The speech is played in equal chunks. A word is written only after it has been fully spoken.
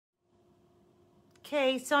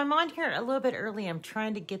Okay, so I'm on here a little bit early. I'm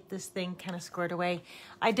trying to get this thing kind of squared away.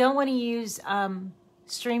 I don't want to use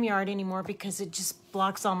StreamYard anymore because it just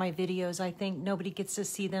blocks all my videos. I think nobody gets to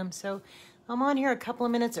see them. So I'm on here a couple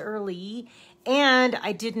of minutes early, and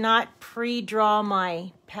I did not pre-draw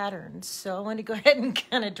my patterns. So I want to go ahead and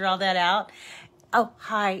kind of draw that out. Oh,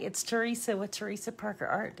 hi, it's Teresa with Teresa Parker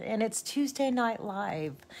Art, and it's Tuesday Night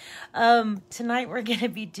Live. Tonight we're going to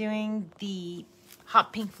be doing the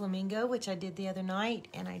Hot Pink Flamingo, which I did the other night,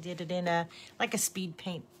 and I did it in like a speed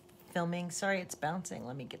paint filming. Sorry, it's bouncing.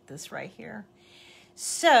 Let me get this right here.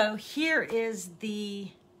 So here is the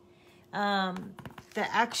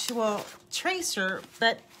actual tracer,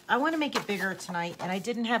 but I want to make it bigger tonight, and I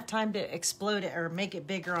didn't have time to explode it or make it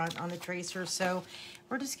bigger on the tracer, so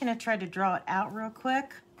we're just going to try to draw it out real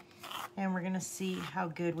quick, and we're going to see how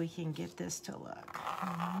good we can get this to look.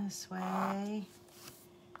 And this way,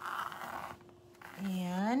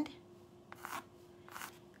 and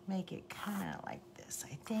make it kind of like this,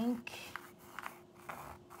 I think.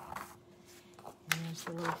 And there's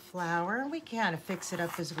the little flower. We kind of fix it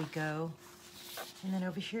up as we go. And then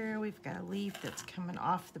over here, we've got a leaf that's coming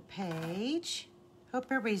off the page. Hope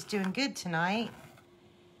everybody's doing good tonight.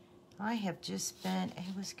 I have just been,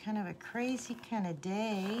 it was kind of a crazy kind of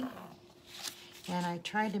day. And I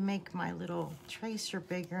tried to make my little tracer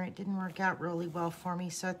bigger. It didn't work out really well for me.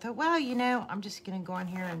 So I thought, well, you know, I'm just going to go on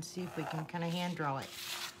here and see if we can kind of hand draw it.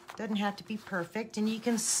 Doesn't have to be perfect. And you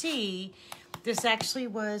can see this actually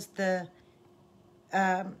was the,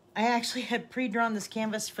 I actually had pre-drawn this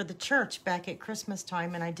canvas for the church back at Christmas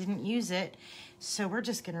time, and I didn't use it. So we're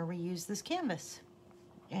just going to reuse this canvas.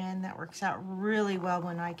 And that works out really well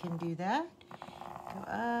when I can do that. Go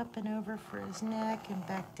up and over for his neck and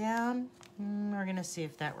back down. We're going to see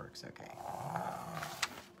if that works okay.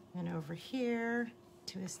 And over here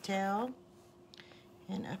to his tail.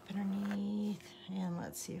 And up underneath. And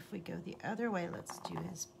let's see if we go the other way. Let's do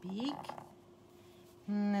his beak.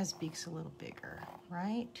 His beak's a little bigger,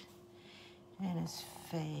 right? And his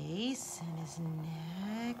face and his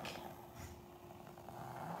neck.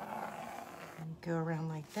 And go around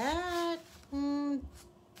like that.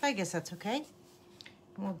 I guess that's okay.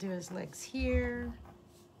 And we'll do his legs here.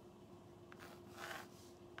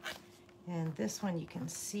 And this one you can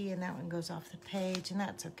see, and that one goes off the page, and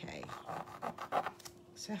that's okay.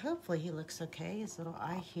 So hopefully he looks okay, his little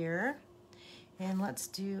eye here. And let's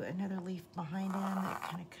do another leaf behind him that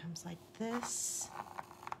kind of comes like this.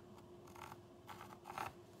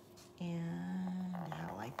 And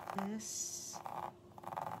out like this.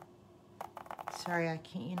 Sorry, I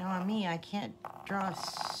can't, you know, on me, I can't draw a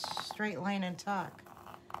straight line and talk.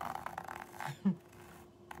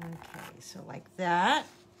 Okay, so like that.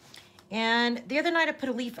 And the other night I put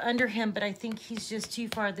a leaf under him, but I think he's just too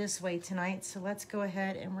far this way tonight. So let's go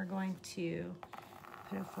ahead and we're going to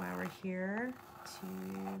put a flower here. 2,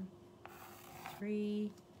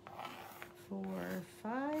 3, 4,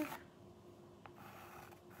 5.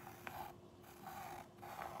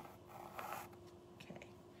 Okay.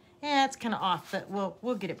 Yeah, it's kind of off, but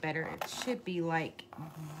we'll get it better. It should be like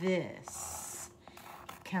this,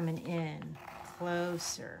 coming in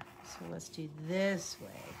closer. So let's do this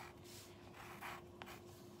way.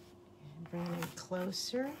 And bring it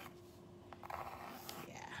closer.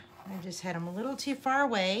 I just had them a little too far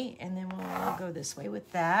away, and then we'll go this way with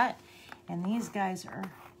that. And these guys are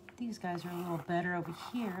a little better over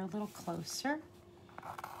here, a little closer.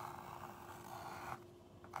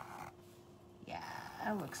 Yeah,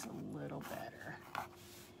 that looks a little better.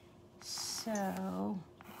 So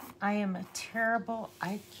I am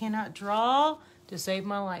I cannot draw to save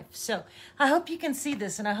my life. So I hope you can see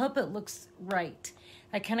this, and I hope it looks right.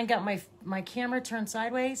 I kind of got my camera turned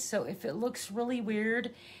sideways, so if it looks really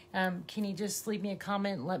weird, can you just leave me a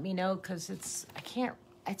comment and let me know, because it's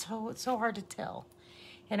so hard to tell.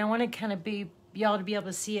 And I want to kind of y'all to be able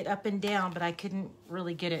to see it up and down, but I couldn't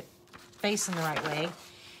really get it facing the right way.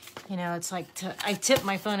 You know, it's like I tip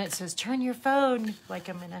my phone, it says, turn your phone, like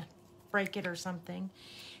I'm going to break it or something.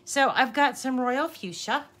 So I've got some royal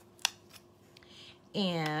fuchsia,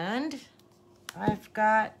 and I've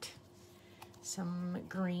got some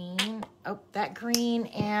green. Oh, that green,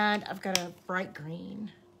 and I've got a bright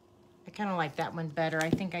green. I kind of like that one better. I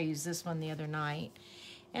think I used this one the other night.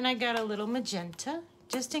 And I got a little magenta,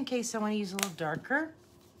 just in case I want to use a little darker.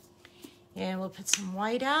 And we'll put some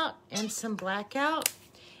white out and some black out.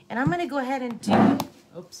 And I'm going to go ahead and do,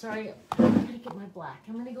 oh, sorry, I'm going to get my black.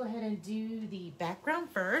 I'm going to go ahead and do the background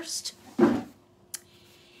first. And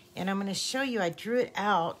I'm going to show you, I drew it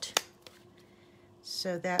out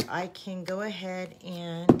so that I can go ahead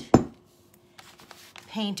and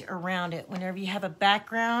paint around it. Whenever you have a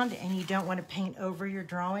background and you don't want to paint over your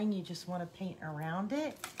drawing, you just want to paint around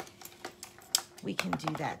it, we can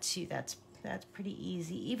do that too. That's pretty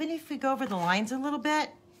easy. Even if we go over the lines a little bit,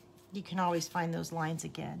 you can always find those lines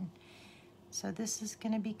again. So this is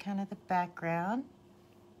going to be kind of the background.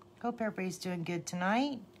 Hope everybody's doing good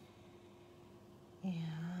tonight.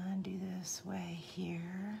 And do this way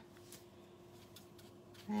here.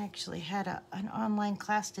 I actually had an online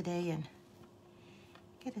class today, and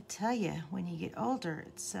I gotta tell you, when you get older,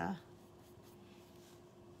 it's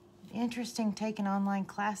interesting taking online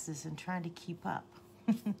classes and trying to keep up.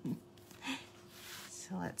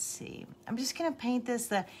 So let's see. I'm just gonna paint this.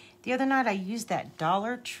 The other night I used that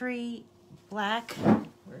Dollar Tree black.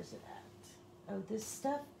 Where is it at? Oh, this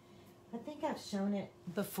stuff. I think I've shown it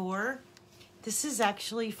before. This is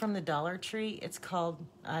actually from the Dollar Tree. It's called,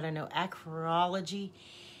 I don't know, Acrology.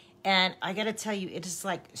 And I gotta tell you, it is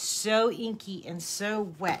like so inky and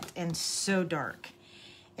so wet and so dark.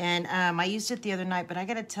 And I used it the other night, but I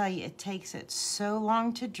gotta tell you, it takes it so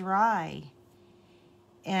long to dry.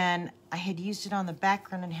 And I had used it on the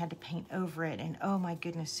background and had to paint over it. And oh my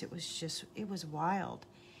goodness, it was wild.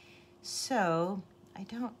 So I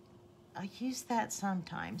use that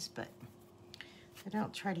sometimes, but I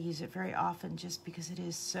don't try to use it very often just because it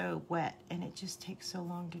is so wet and it just takes so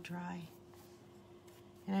long to dry.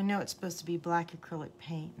 And I know it's supposed to be black acrylic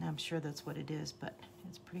paint, and I'm sure that's what it is, but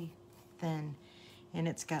it's pretty thin and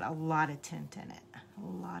it's got a lot of tint in it, a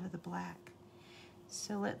lot of the black.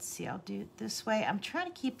 So let's see, I'll do it this way. I'm trying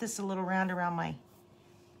to keep this a little round around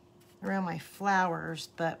my flowers,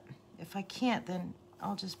 but if I can't, then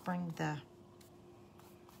I'll just bring the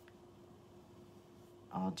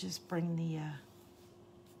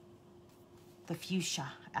fuchsia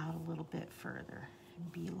out a little bit further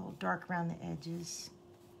and be a little dark around the edges.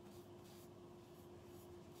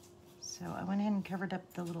 So I went ahead and covered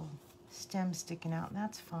up the little stem sticking out, and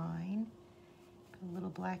that's fine. Put a little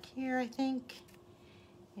black here, I think,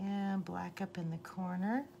 and black up in the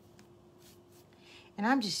corner. And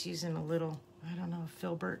I'm just using a little, I don't know what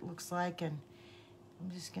Filbert looks like, and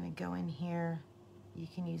I'm just gonna go in here. You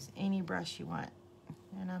can use any brush you want.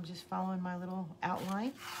 And I'm just following my little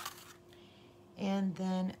outline. And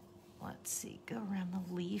then, let's see, go around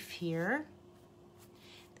the leaf here.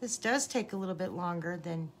 This does take a little bit longer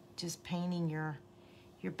than just painting your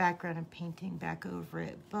background and painting back over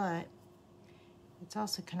it, but it's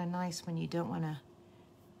also kind of nice when you don't want to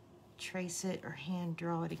trace it or hand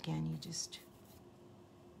draw it again. You just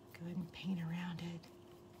go ahead and paint around it.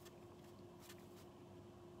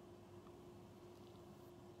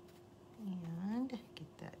 And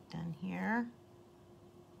get that done here.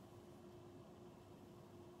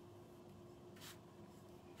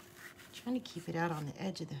 Trying to keep it out on the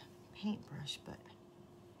edge of the paintbrush, but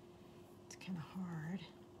it's kind of hard.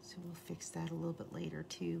 So we'll fix that a little bit later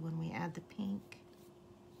too when we add the pink.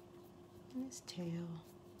 And this tail.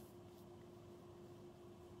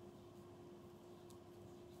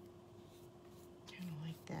 Kind of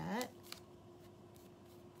like that.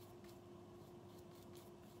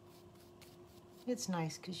 It's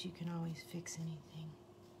nice because you can always fix anything.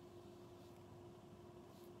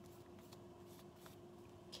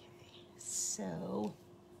 Okay, so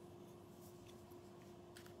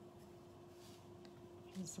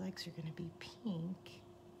his legs are going to be pink.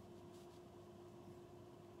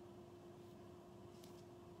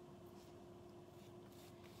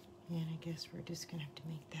 And I guess we're just going to have to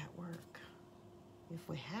make that work. If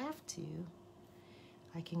we have to,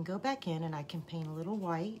 I can go back in and I can paint a little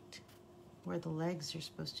white where the legs are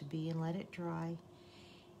supposed to be and let it dry.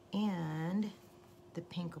 And the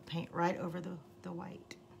pink will paint right over the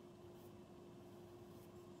white.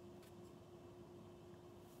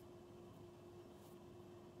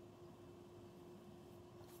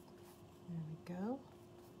 There we go.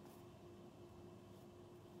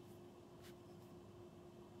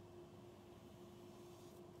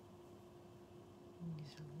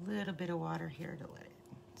 Use a little bit of water here to let it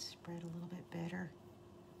spread a little bit better.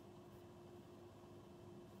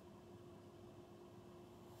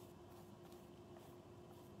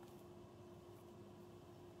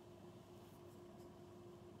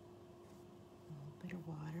 Bit of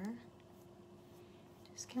water.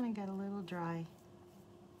 Just kind of got a little dry.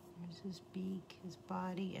 There's his beak, his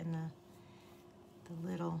body, and the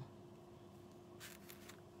little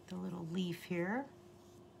leaf here.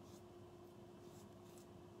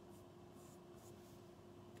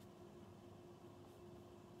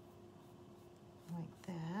 Like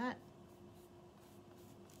that.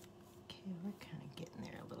 Okay, we're kind of getting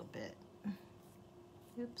there a little bit.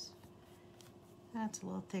 Oops. That's a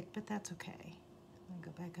little thick, but that's okay. I'm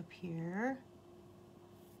gonna go back up here.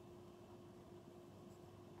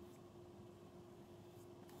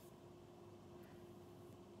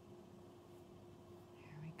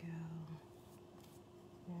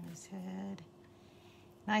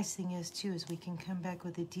 Nice thing is too is we can come back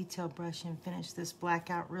with a detail brush and finish this black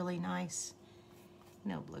out really nice.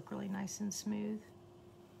 And it'll look really nice and smooth.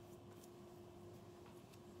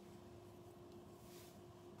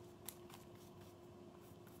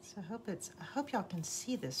 So I hope y'all can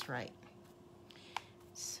see this right.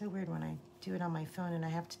 It's so weird when I do it on my phone and I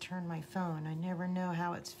have to turn my phone. I never know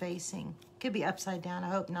how it's facing. Could be upside down,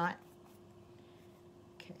 I hope not.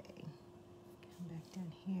 Okay, come back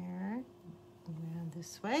down here, around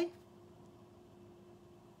this way.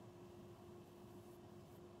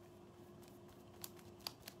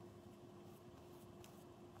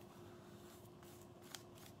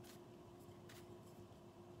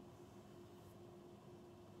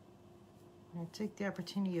 I took the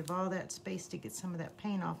opportunity of all that space to get some of that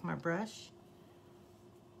paint off my brush.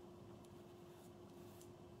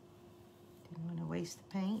 Didn't want to waste the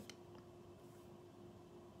paint.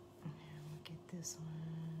 And we'll get this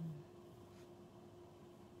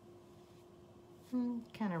one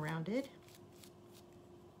kind of rounded.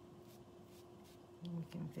 And we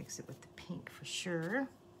can fix it with the pink for sure.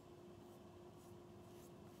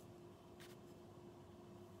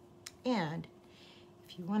 And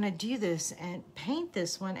if you want to do this and paint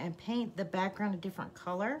this one and paint the background a different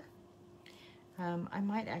color, I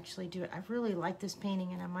might actually do it. I really like this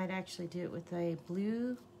painting, and I might actually do it with a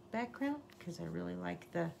blue background because I really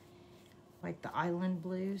like the island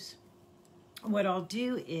blues. What I'll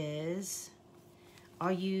do is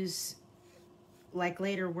I'll use, like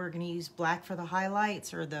later we're going to use black for the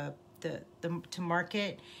highlights or the to mark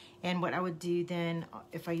it. And what I would do then,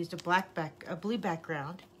 if I used a blue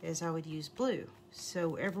background, is I would use blue.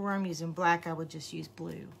 So everywhere I'm using black, I would just use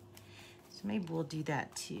blue. So maybe we'll do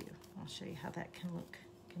that too. I'll show you how that can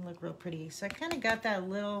look real pretty. So I kind of got that a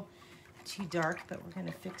little too dark, but we're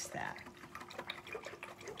gonna fix that.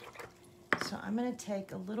 So I'm gonna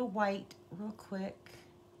take a little white real quick,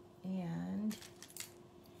 and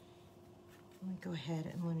let me go ahead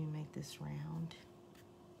and let me make this round.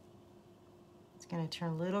 It's gonna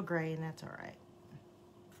turn a little gray, and that's all right.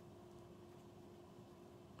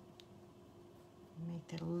 Make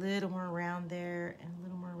that a little more round there and a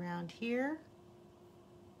little more round here.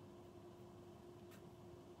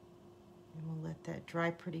 And we'll let that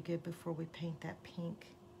dry pretty good before we paint that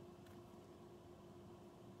pink.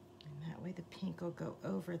 And that way the pink will go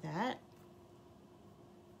over that.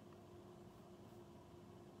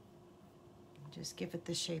 And just give it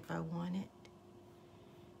the shape I want it.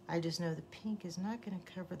 I just know the pink is not going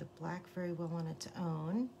to cover the black very well on its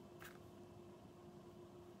own.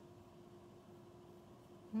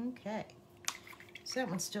 Okay, so that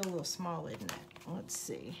one's still a little small, isn't it? Let's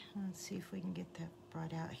see if we can get that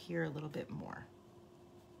brought out here a little bit more.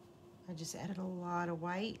 I just added a lot of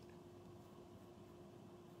white.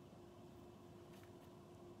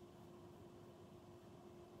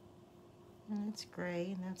 And it's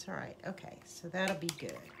gray, and that's all right. Okay, so that'll be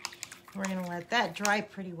good. We're gonna let that dry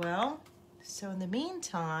pretty well. So in the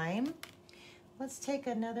meantime, let's take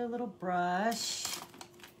another little brush.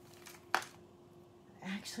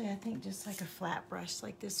 Actually, I think just like a flat brush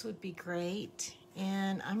like this would be great.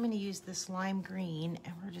 And I'm going to use this lime green,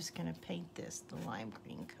 and we're just going to paint this the lime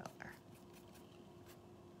green color.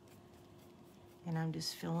 And I'm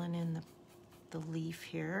just filling in the leaf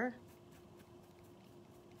here.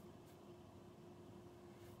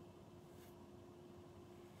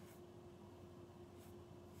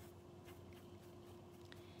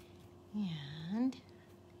 And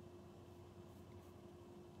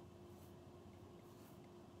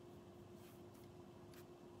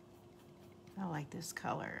I like this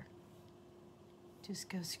color. Just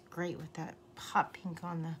goes great with that hot pink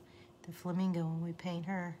on the flamingo when we paint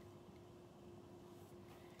her.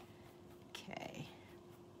 Okay.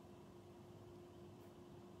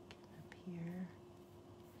 Come up here.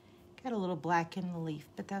 Got a little black in the leaf,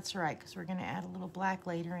 but that's all right because we're going to add a little black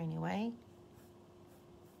later anyway.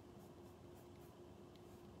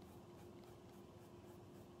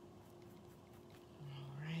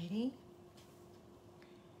 Alrighty.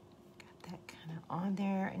 On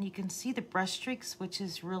there, and you can see the brush streaks, which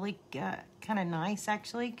is really kind of nice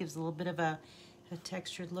actually. Gives a little bit of a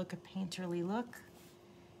textured look, a painterly look.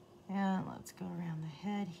 And let's go around the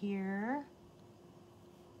head here.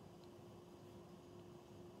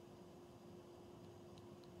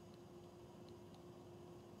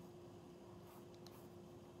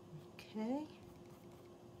 Okay.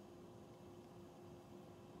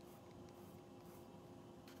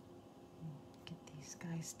 Get these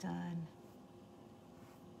guys done.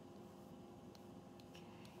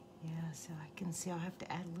 Yeah, so I can see I'll have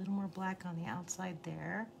to add a little more black on the outside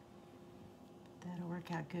there. But that'll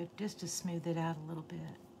work out good, just to smooth it out a little bit.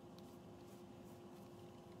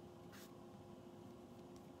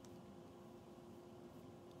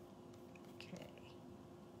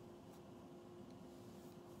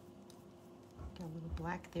 Got a little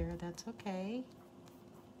black there, that's okay.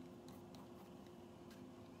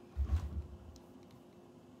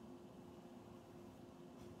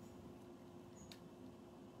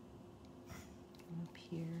 Up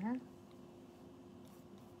here.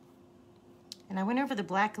 And I went over the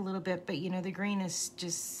black a little bit, but you know, the green is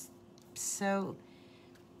just so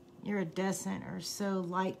iridescent or so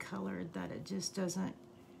light colored that it just doesn't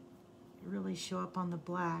really show up on the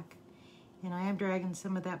black. And I am dragging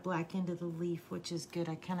some of that black into the leaf, which is good.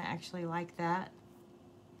 I kind of actually like that.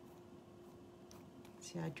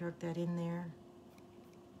 See, I drug that in there.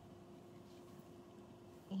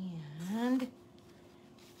 And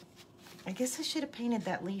I guess I should have painted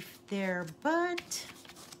that leaf there, but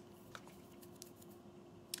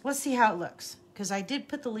let's see how it looks. Because I did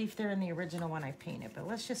put the leaf there in the original one I painted, but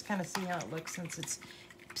let's just kind of see how it looks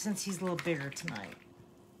since he's a little bigger tonight.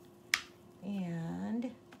 And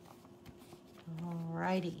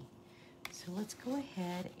alrighty, so let's go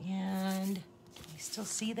ahead and, can you still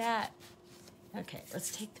see that? Okay,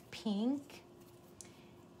 let's take the pink.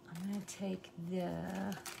 I'm gonna take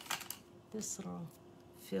this little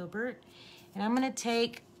Filbert, and I'm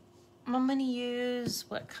gonna use,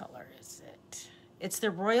 what color is it? It's the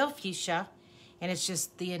Royal Fuchsia, and it's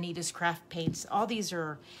just the Anita's Craft Paints. All these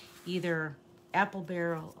are either Apple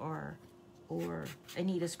Barrel or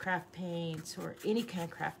Anita's Craft Paints or any kind of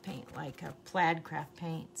craft paint, like plaid craft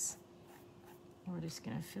paints. And we're just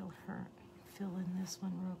gonna fill in this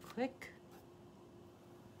one real quick.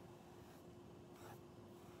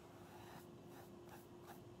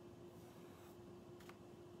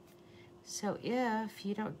 So if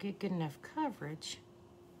you don't get good enough coverage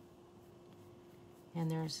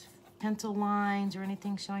and there's pencil lines or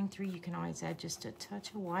anything showing through, you can always add just a touch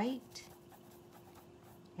of white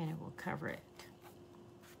and it will cover it.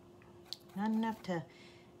 Not enough to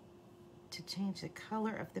change the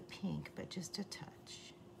color of the pink, but just a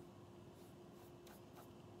touch.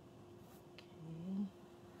 Okay.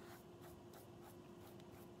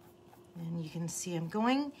 And you can see I'm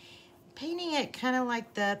painting it kind of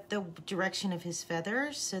like the direction of his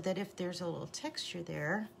feathers, so that if there's a little texture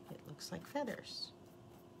there, it looks like feathers.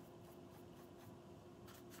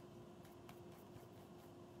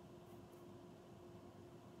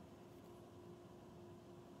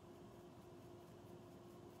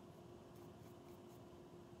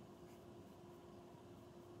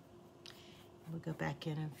 We'll go back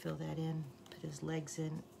in and fill that in, put his legs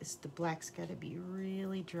in. The black's got to be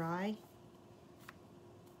really dry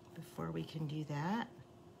before we can do that.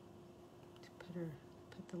 To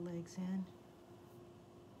put the legs in.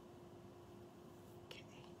 Okay,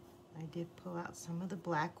 I did pull out some of the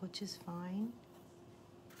black, which is fine.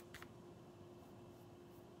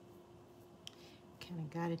 Kind of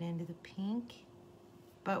got it into the pink,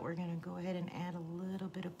 but we're going to go ahead and add a little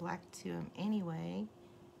bit of black to him anyway.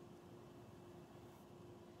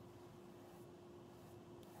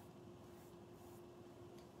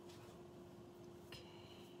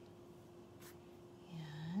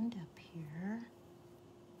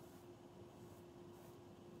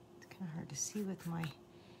 Hard to see with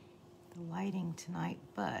the lighting tonight,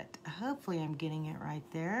 but hopefully I'm getting it right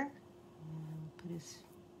there. And put his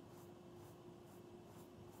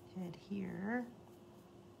head here.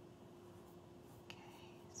 Okay,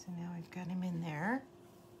 so now I've got him in there.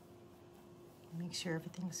 Make sure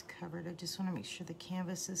everything's covered. I just want to make sure the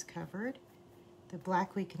canvas is covered. The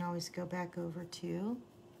black we can always go back over to.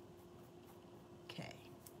 Okay.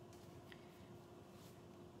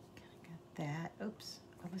 Got that. Oops.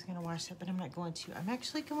 I was going to wash that, but I'm not going to. I'm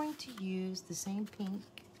actually going to use the same pink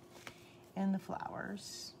and the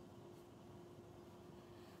flowers.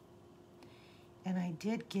 And I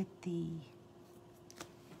did get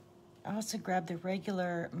I also grabbed the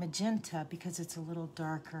regular magenta because it's a little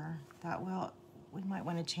darker. Thought, well, we might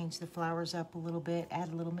want to change the flowers up a little bit, add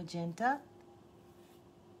a little magenta.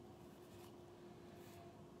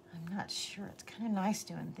 I'm not sure. It's kind of nice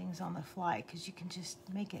doing things on the fly because you can just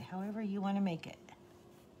make it however you want to make it.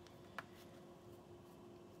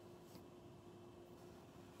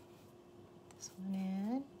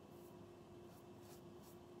 In.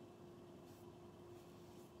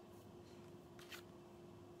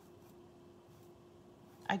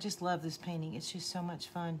 I just love this painting. It's just so much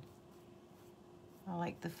fun. I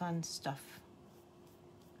like the fun stuff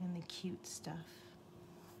and the cute stuff.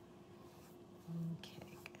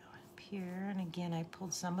 Okay, go up here. And again, I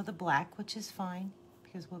pulled some of the black, which is fine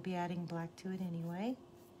because we'll be adding black to it anyway.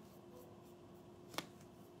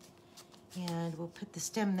 And we'll put the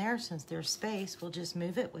stem there since there's space. We'll just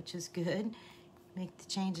move it, which is good. Make the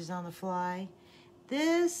changes on the fly.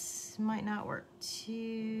 This might not work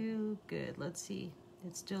too good. Let's see.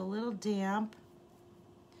 It's still a little damp.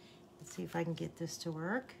 Let's see if I can get this to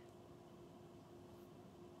work.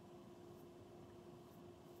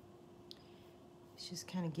 It's just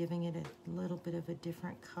kind of giving it a little bit of a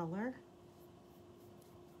different color.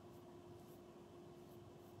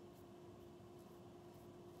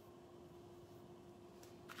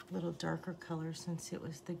 A little darker color since it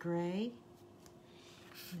was the gray.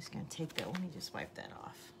 I'm just going to take that one and just wipe that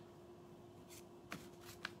off.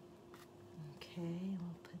 Okay,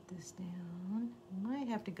 we'll put this down. Might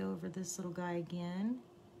have to go over this little guy again.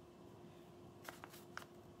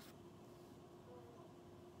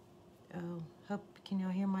 Oh, can y'all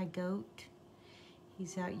hear my goat?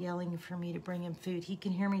 He's out yelling for me to bring him food. He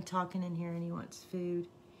can hear me talking in here and he wants food.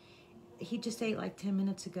 He just ate like 10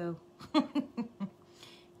 minutes ago.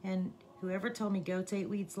 And whoever told me goats ate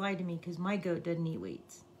weeds lied to me, because my goat doesn't eat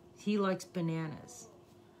weeds. He likes bananas.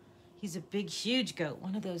 He's a big, huge goat.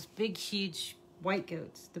 One of those big, huge white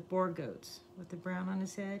goats, the boar goats with the brown on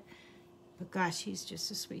his head. But gosh, he's just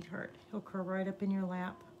a sweetheart. He'll curl right up in your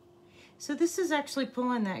lap. So this is actually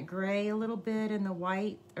pulling that gray a little bit and the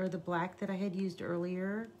white or the black that I had used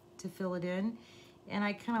earlier to fill it in. And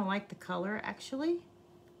I kind of like the color, actually.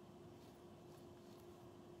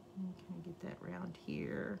 Can I get that round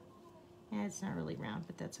here? Yeah, it's not really round,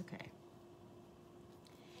 but that's okay.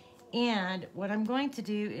 And what I'm going to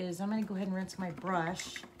do is I'm going to go ahead and rinse my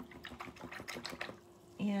brush.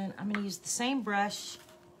 And I'm going to use the same brush.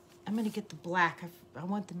 I'm going to get the black. I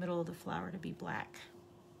want the middle of the flower to be black.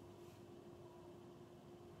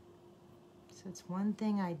 So it's one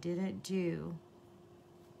thing I didn't do.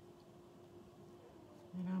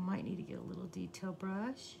 And I might need to get a little detail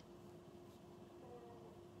brush.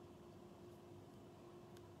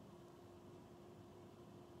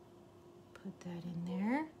 Put that in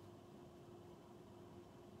there.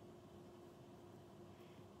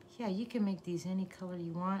 Yeah, you can make these any color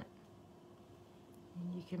you want.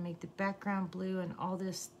 And you can make the background blue and all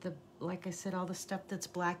this, like I said, all the stuff that's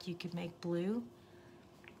black you can make blue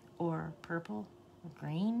or purple or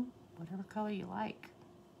green, whatever color you like.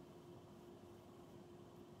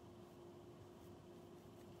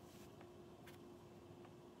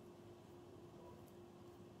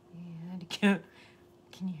 And can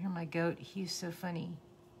you hear my goat? He's so funny.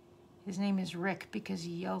 His name is Rick because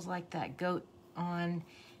he yells like that goat on,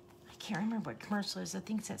 I can't remember what commercial it is. I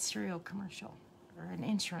think it's that cereal commercial or an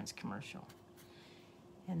insurance commercial.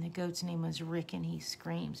 And the goat's name was Rick and he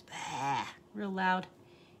screams, bah, real loud.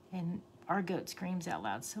 And our goat screams out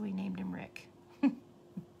loud, so we named him Rick.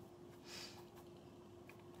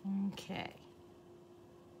 Okay.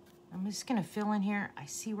 I'm just gonna fill in here. I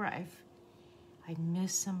see where I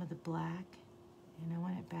missed some of the black. And I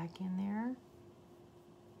want it back in there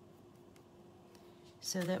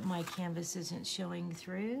so that my canvas isn't showing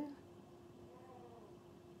through.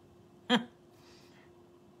 And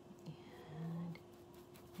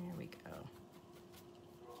there we go.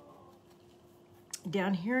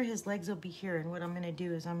 Down here, his legs will be here, and what I'm going to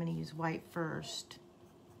do is I'm going to use white first.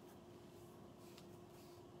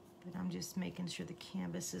 But I'm just making sure the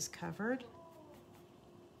canvas is covered.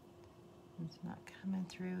 It's not coming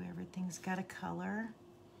through. Everything's got a color.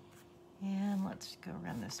 And let's go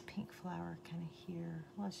around this pink flower kind of here.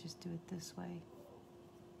 Let's just do it this way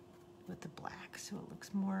with the black so it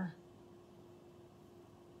looks more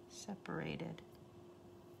separated.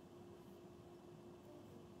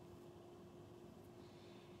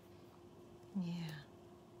 Yeah,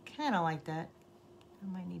 kind of like that.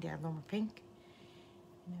 I might need to add a little more pink.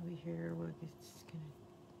 And over here, we're just gonna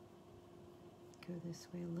go this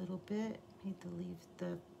way a little bit. Need to leave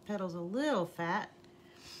the petals a little fat.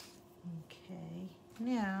 Okay,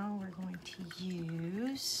 now we're going to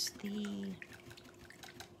use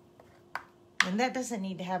and that doesn't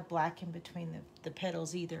need to have black in between the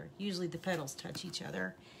petals either. Usually the petals touch each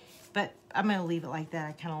other, but I'm gonna leave it like that.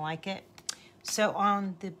 I kind of like it. So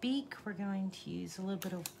on the beak, we're going to use a little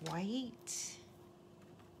bit of white.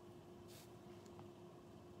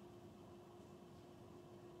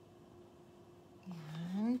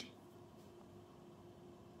 And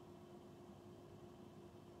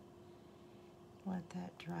let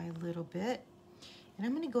that dry a little bit. And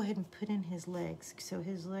I'm going to go ahead and put in his legs. So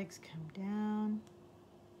his legs come down.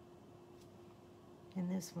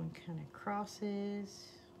 And this one kind of crosses.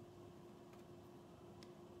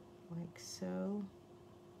 Like so.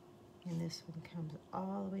 And this one comes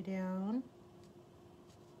all the way down.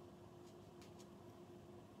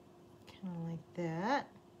 Kind of like that.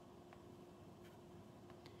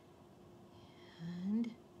 And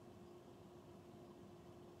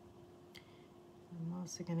I'm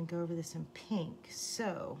also going to go over this in pink.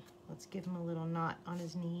 So let's give him a little knot on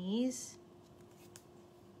his knees.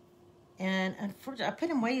 And unfortunately, I put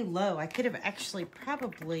them way low. I could have actually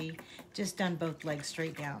probably just done both legs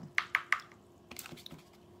straight down.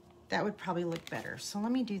 That would probably look better. So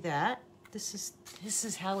let me do that. This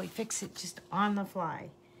is how we fix it, just on the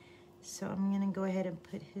fly. So I'm gonna go ahead and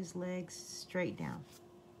put his legs straight down.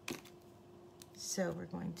 So we're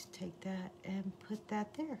going to take that and put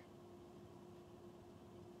that there.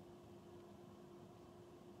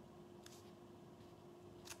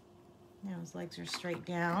 Now his legs are straight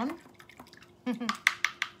down. And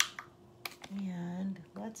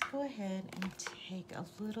let's go ahead and take a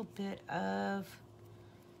little bit of,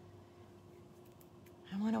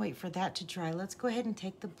 I want to wait for that to dry. Let's go ahead and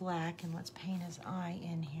take the black and let's paint his eye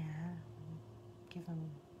in here. Give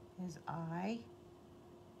him his eye,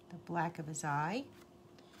 the black of his eye.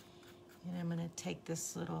 And I'm going to take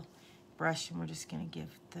this little brush and we're just going to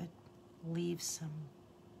give the leaves some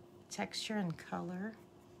texture and color.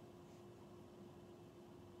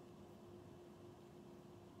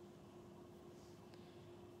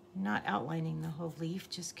 Not outlining the whole leaf,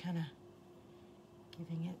 just kind of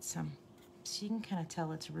giving it some, so you can kind of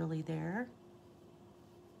tell it's really there.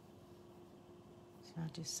 It's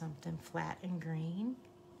not just something flat and green.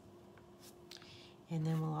 And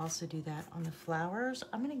then we'll also do that on the flowers.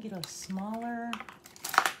 I'm gonna get a smaller,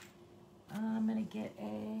 I'm gonna get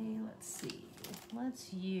a, let's see,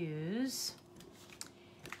 let's use,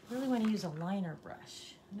 I really wanna use a liner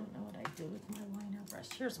brush. I don't know what I did with my liner brush.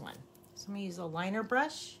 Here's one. So I'm gonna use a liner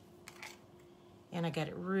brush. And I got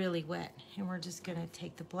it really wet. And we're just gonna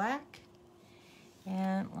take the black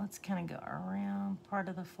and let's kind of go around part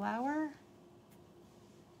of the flower.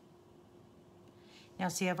 Now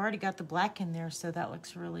see, I've already got the black in there, so that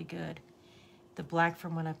looks really good. The black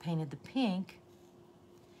from when I painted the pink,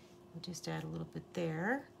 I'll just add a little bit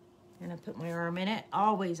there. And I put my arm in it.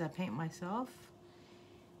 Always I paint myself.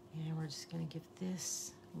 And we're just gonna give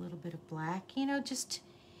this a little bit of black, you know, just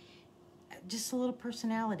a little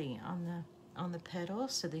personality on the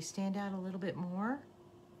petals so they stand out a little bit more.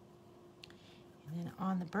 And then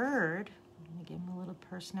on the bird, I'm gonna give him a little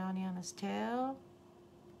personality on his tail.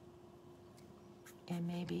 And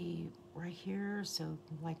maybe right here, so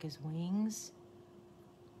like his wings.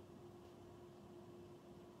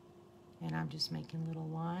 And I'm just making little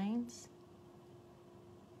lines.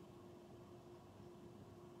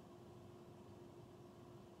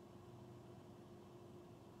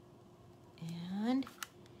 And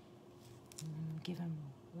give him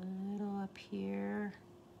a little up here,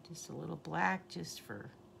 just a little black, just for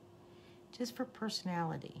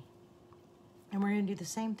personality. And we're gonna do the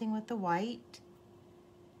same thing with the white.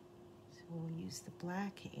 So we'll use the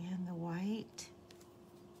black and the white.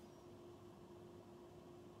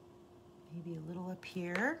 Maybe a little up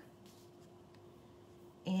here.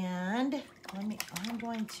 And I'm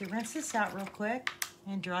going to rinse this out real quick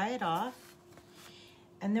and dry it off.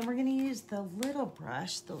 And then we're gonna use the little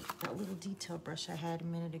brush, that little detail brush I had a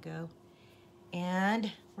minute ago.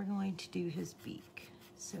 And we're going to do his beak.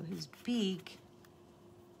 So his beak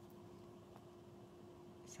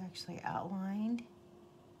is actually outlined.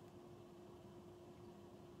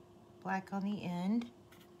 Black on the end.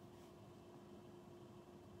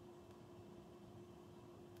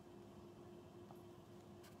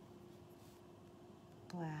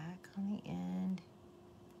 Black on the end.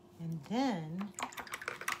 And then,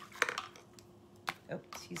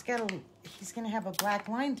 oops, he's gonna have a black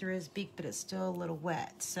line through his beak, but it's still a little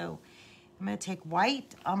wet. So I'm gonna take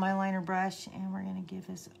white on my liner brush and we're gonna give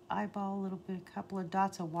his eyeball a little bit, a couple of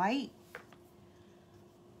dots of white.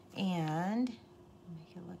 And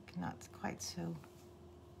make it look not quite so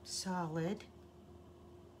solid.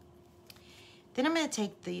 Then I'm gonna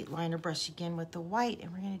take the liner brush again with the white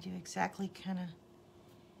and we're gonna do exactly kind of,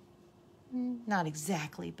 not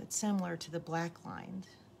exactly, but similar to the black lines.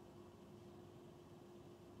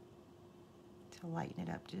 To lighten it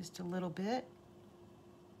up just a little bit.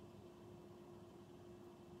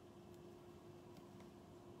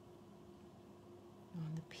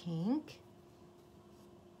 On the pink.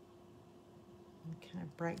 And kind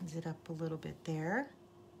of brightens it up a little bit there.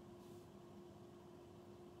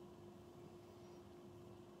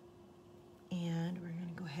 And we're going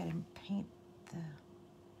to go ahead and paint the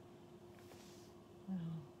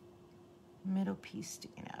middle piece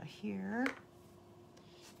sticking out here.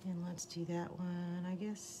 And let's do that one, I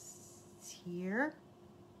guess, here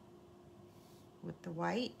with the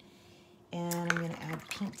white. And I'm going to add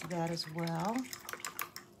pink to that as well.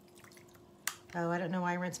 Oh, I don't know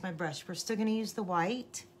why I rinsed my brush. We're still going to use the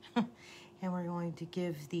white. And we're going to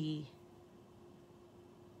give the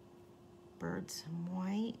bird some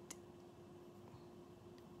white.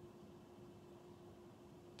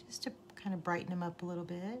 Just to kind of brighten him up a little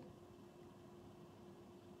bit.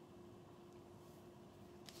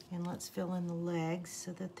 And let's fill in the legs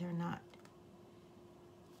so that they're not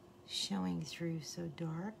showing through so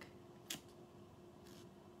dark.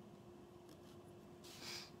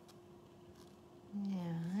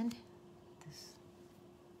 And this,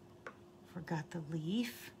 forgot the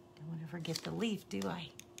leaf. Don't want to forget the leaf, do I?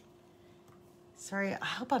 Sorry, I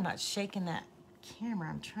hope I'm not shaking that camera.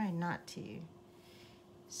 I'm trying not to.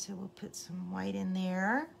 So we'll put some white in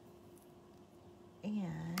there.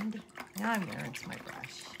 And now I'm gonna rinse my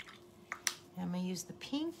brush. I'm gonna use the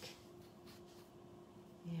pink.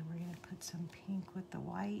 And we're gonna put some pink with the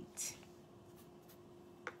white.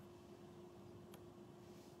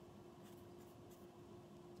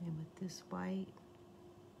 And with this white.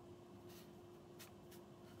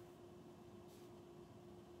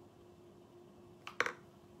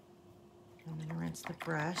 I'm gonna rinse the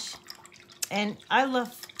brush. And I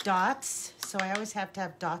love dots, so I always have to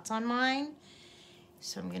have dots on mine.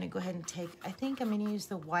 So I'm gonna go ahead and take, I think I'm gonna use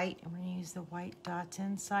the white. I'm gonna use the white dots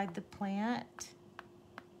inside the plant.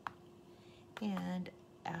 And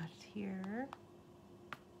out here.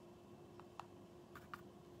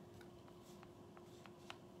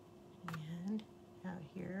 And out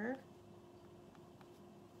here.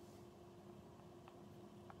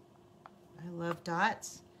 I love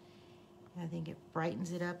dots. I think it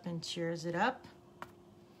brightens it up and cheers it up.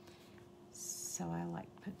 So I like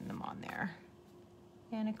putting them on there.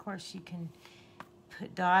 And of course you can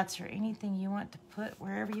put dots or anything you want to put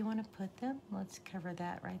wherever you want to put them. Let's cover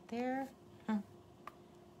that right there.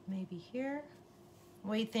 Maybe here.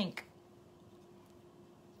 What do you think?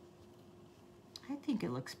 I think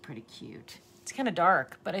it looks pretty cute. It's kind of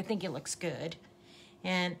dark, but I think it looks good.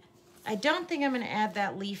 And I don't think I'm going to add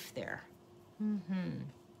that leaf there.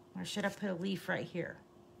 Or should I put a leaf right here?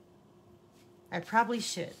 I probably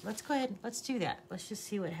should. Let's go ahead. Let's do that. Let's just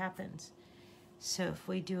see what happens. So if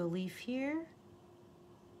we do a leaf here,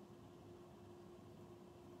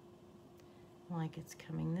 like it's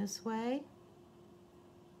coming this way,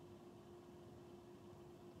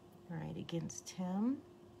 right against him,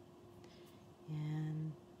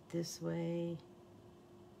 and this way,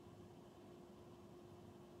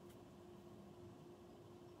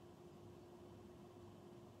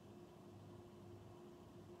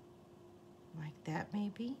 like that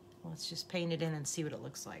maybe. Let's just paint it in and see what it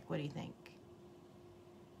looks like. What do you think?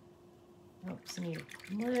 Oops, I need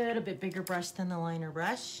a little bit bigger brush than the liner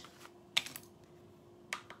brush.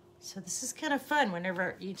 So this is kind of fun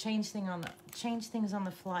whenever you change things on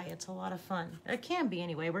the fly. It's a lot of fun. It can be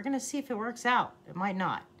anyway. We're gonna see if it works out. It might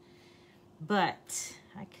not. But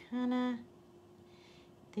I kinda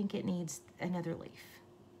think it needs another leaf.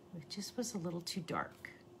 It just was a little too dark.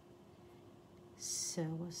 So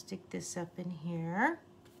we'll stick this up in here.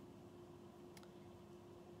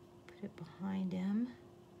 Put it behind him.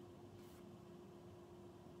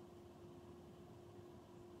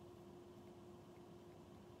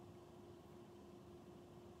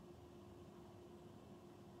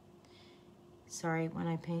 Sorry, when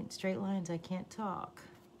I paint straight lines, I can't talk.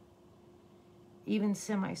 Even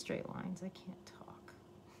semi-straight lines, I can't talk.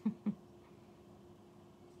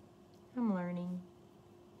 I'm learning.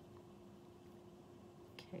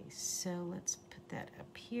 Okay, so let's put that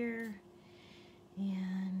up here.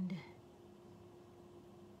 And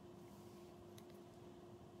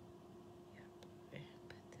put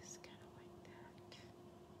this kind of like that.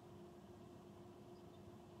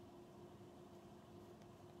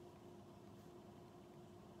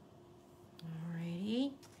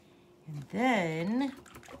 Alrighty, and then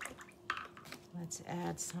let's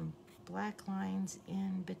add some black lines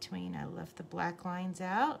in between. I left the black lines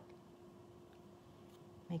out.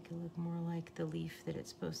 Make it look more like the leaf that it's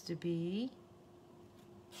supposed to be.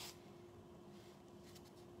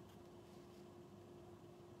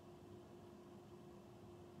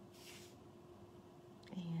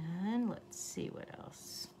 And let's see what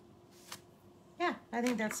else. Yeah, I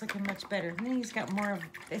think that's looking much better. And then he's got more of,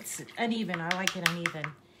 it's uneven. I like it uneven.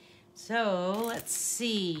 So let's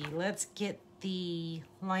see. Let's get the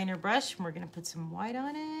liner brush. And we're going to put some white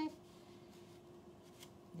on it.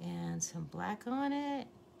 And some black on it.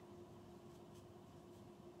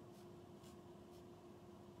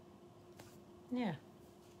 Yeah.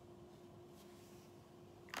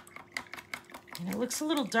 And it looks a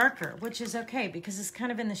little darker, which is okay because it's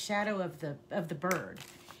kind of in the shadow of the bird.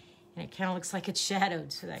 And it kind of looks like it's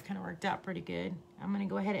shadowed, so that kind of worked out pretty good. I'm going to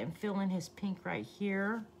go ahead and fill in his pink right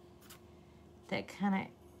here. That kind of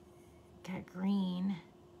got green.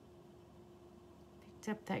 Picked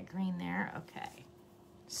up that green there. Okay.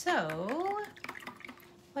 So,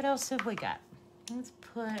 what else have we got? Let's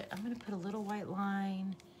put, I'm going to put a little white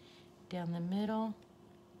line down the middle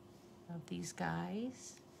of these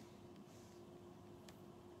guys.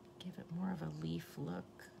 Give it more of a leaf look.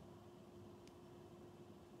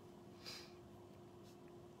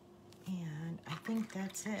 And I think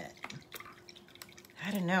that's it.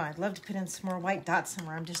 I don't know. I'd love to put in some more white dots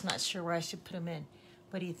somewhere. I'm just not sure where I should put them in.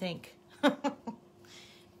 What do you think? I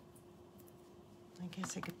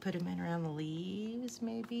guess I could put them in around the leaves,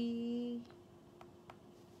 maybe.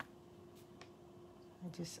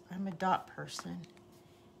 I'm a dot person.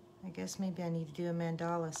 I guess maybe I need to do a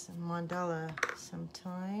mandala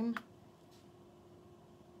sometime.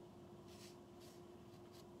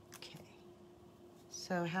 Okay.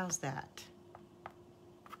 So how's that?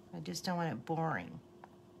 I just don't want it boring.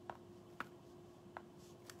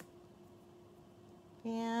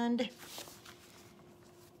 And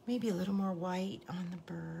maybe a little more white on the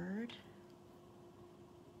bird.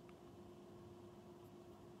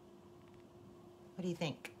 What do you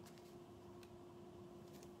think?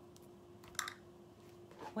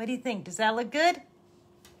 What do you think? Does that look good?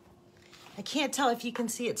 I can't tell if you can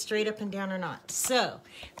see it straight up and down or not. So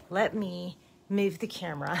let me move the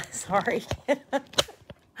camera. Sorry.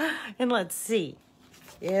 And let's see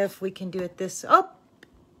if we can do it this. Oh,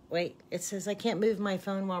 wait. It says I can't move my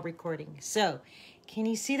phone while recording. So can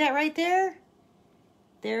you see that right there?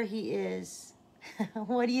 There he is.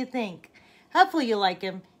 What do you think? Hopefully you like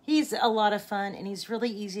him. He's a lot of fun, and he's really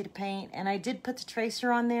easy to paint. And I did put the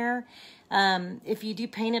tracer on there. If you do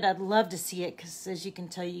paint it, I'd love to see it, because as you can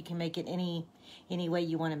tell, you can make it any way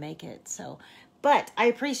you want to make it. So, but I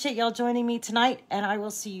appreciate y'all joining me tonight, and I will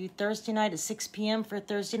see you Thursday night at 6 p.m. for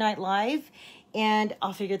Thursday Night Live, and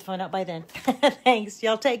I'll figure the phone out by then. Thanks.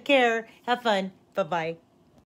 Y'all take care. Have fun. Bye-bye.